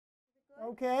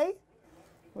Okay.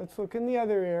 Let's look in the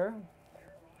other ear.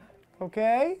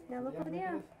 Okay. Now look over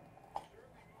there.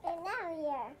 And now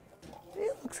here.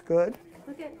 It looks good.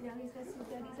 Look at, now he's got some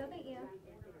daddy's other ear.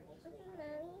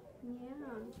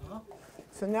 Yeah.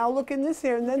 So now look in this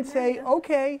ear and then say,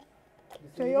 okay.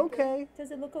 Say, okay.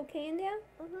 Does it look okay in there?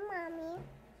 Mommy.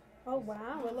 Oh,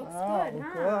 wow. It looks Oh, good,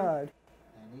 huh? good.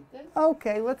 Anything?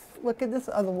 Okay, let's look at this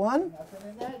other one. Nothing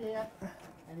in that ear.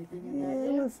 Anything in Yeah,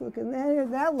 that ear? let's look in that ear.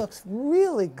 That looks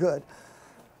really good.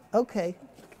 Okay.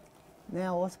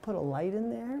 Now let's put a light in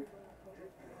there.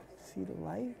 See the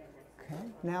light? Okay.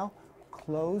 Now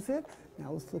close it.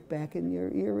 Now let's look back in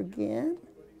your ear again.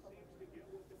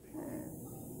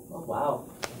 Oh, wow.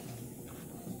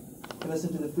 Can you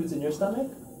listen to the foods in your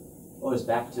stomach? Oh, it's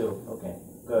back too. Okay,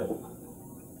 good.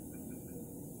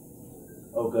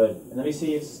 Oh, good. And let me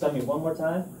see his stomach one more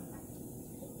time.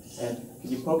 And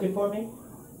can you poke it for me?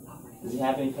 Does he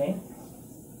have any pain?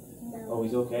 No. Oh,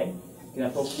 he's okay. Can I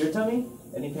poke your tummy?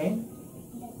 Any pain?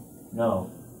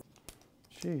 No.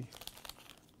 Gee,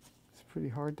 it's pretty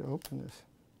hard to open this.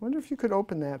 Wonder if you could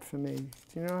open that for me.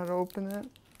 Do you know how to open that?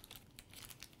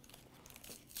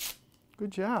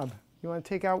 Good job. You want to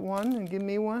take out one and give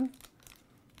me one?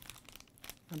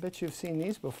 I bet you've seen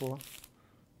these before.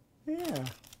 Yeah.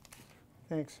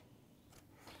 Thanks.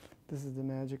 This is the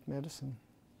magic medicine.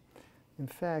 In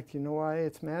fact, you know why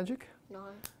it's magic? No.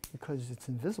 Because it's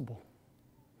invisible.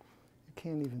 You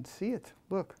can't even see it.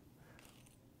 Look.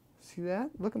 See that?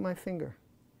 Look at my finger.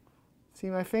 See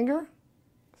my finger?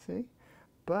 See?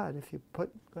 But if you go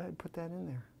ahead, put that in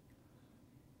there.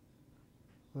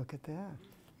 Look at that.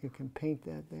 You can paint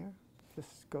that there.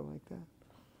 Just go like that.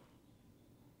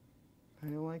 I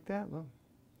don't like that, look.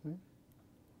 See?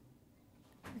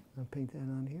 I'll paint that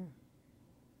on here.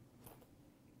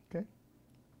 Okay?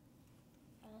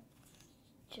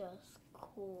 That's just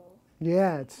cool.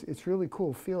 Yeah, it's really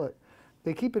cool. Feel it.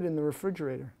 They keep it in the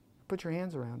refrigerator. Put your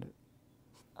hands around it.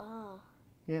 Ah.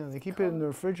 Yeah, they keep it in the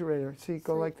refrigerator. See,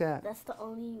 go like that. That's the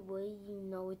only way you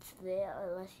know it's there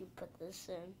unless you put this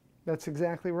in. That's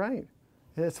exactly right.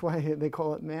 That's why they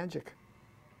call it magic.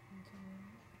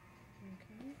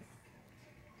 Okay.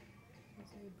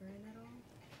 Does it burn at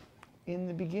all? In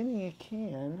the beginning it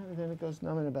can, and then it goes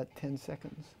numb in about 10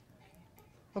 seconds.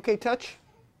 Okay, touch.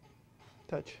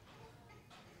 Touch.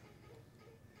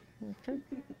 Okay.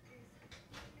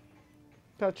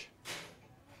 Touch.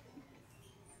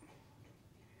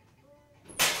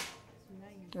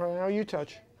 All right, now you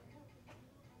touch.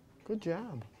 Good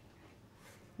job.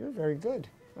 You're very good.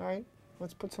 All right,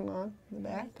 let's put some on in the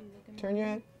back. Turn your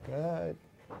head. Good.